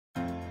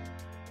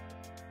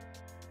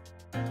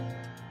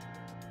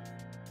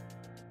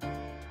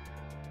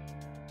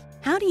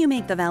do you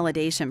make the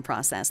validation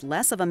process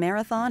less of a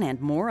marathon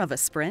and more of a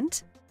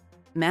sprint?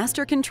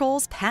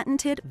 MasterControl's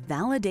patented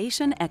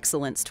Validation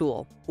Excellence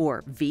Tool,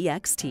 or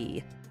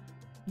VXT.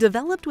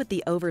 Developed with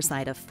the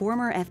oversight of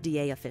former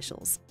FDA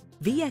officials,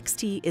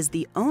 VXT is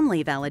the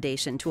only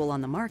validation tool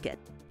on the market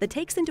that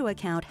takes into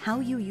account how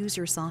you use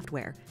your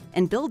software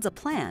and builds a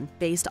plan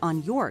based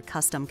on your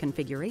custom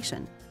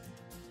configuration.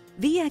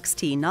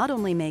 VXT not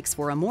only makes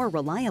for a more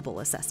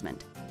reliable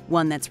assessment,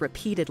 one that's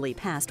repeatedly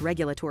passed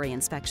regulatory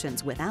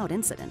inspections without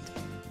incident,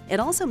 it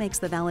also makes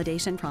the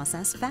validation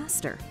process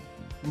faster,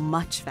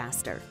 much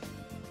faster.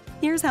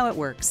 Here's how it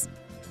works.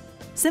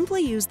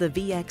 Simply use the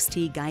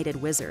VXT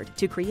guided wizard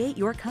to create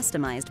your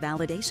customized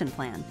validation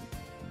plan.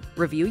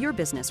 Review your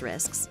business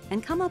risks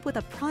and come up with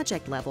a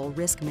project-level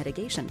risk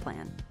mitigation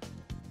plan.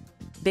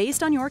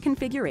 Based on your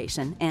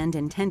configuration and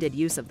intended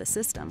use of the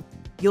system,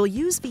 you'll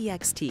use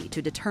VXT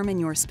to determine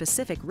your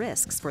specific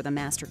risks for the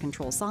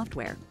MasterControl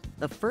software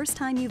the first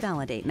time you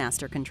validate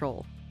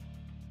MasterControl.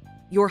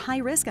 Your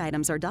high-risk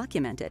items are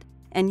documented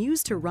and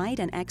used to write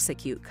and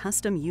execute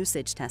custom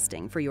usage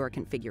testing for your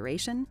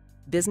configuration,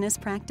 business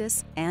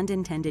practice, and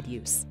intended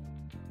use.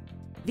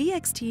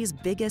 VXT's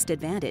biggest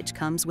advantage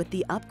comes with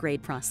the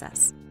upgrade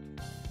process.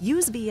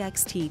 Use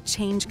VXT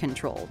Change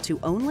Control to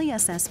only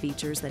assess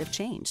features that have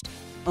changed,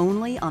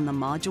 only on the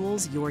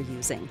modules you're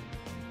using.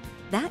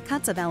 That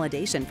cuts a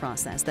validation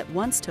process that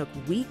once took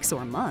weeks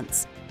or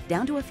months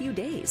down to a few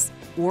days,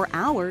 or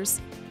hours,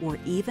 or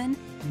even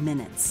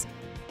minutes.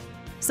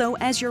 So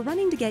as you're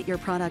running to get your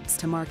products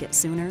to market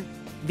sooner,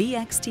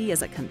 VXT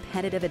is a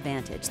competitive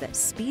advantage that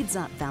speeds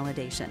up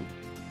validation.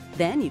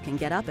 Then you can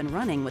get up and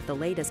running with the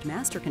latest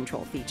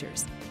MasterControl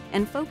features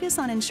and focus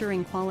on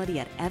ensuring quality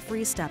at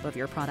every step of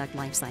your product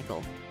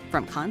lifecycle,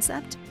 from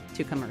concept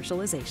to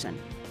commercialization.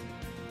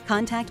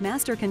 Contact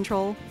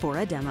MasterControl for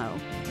a demo.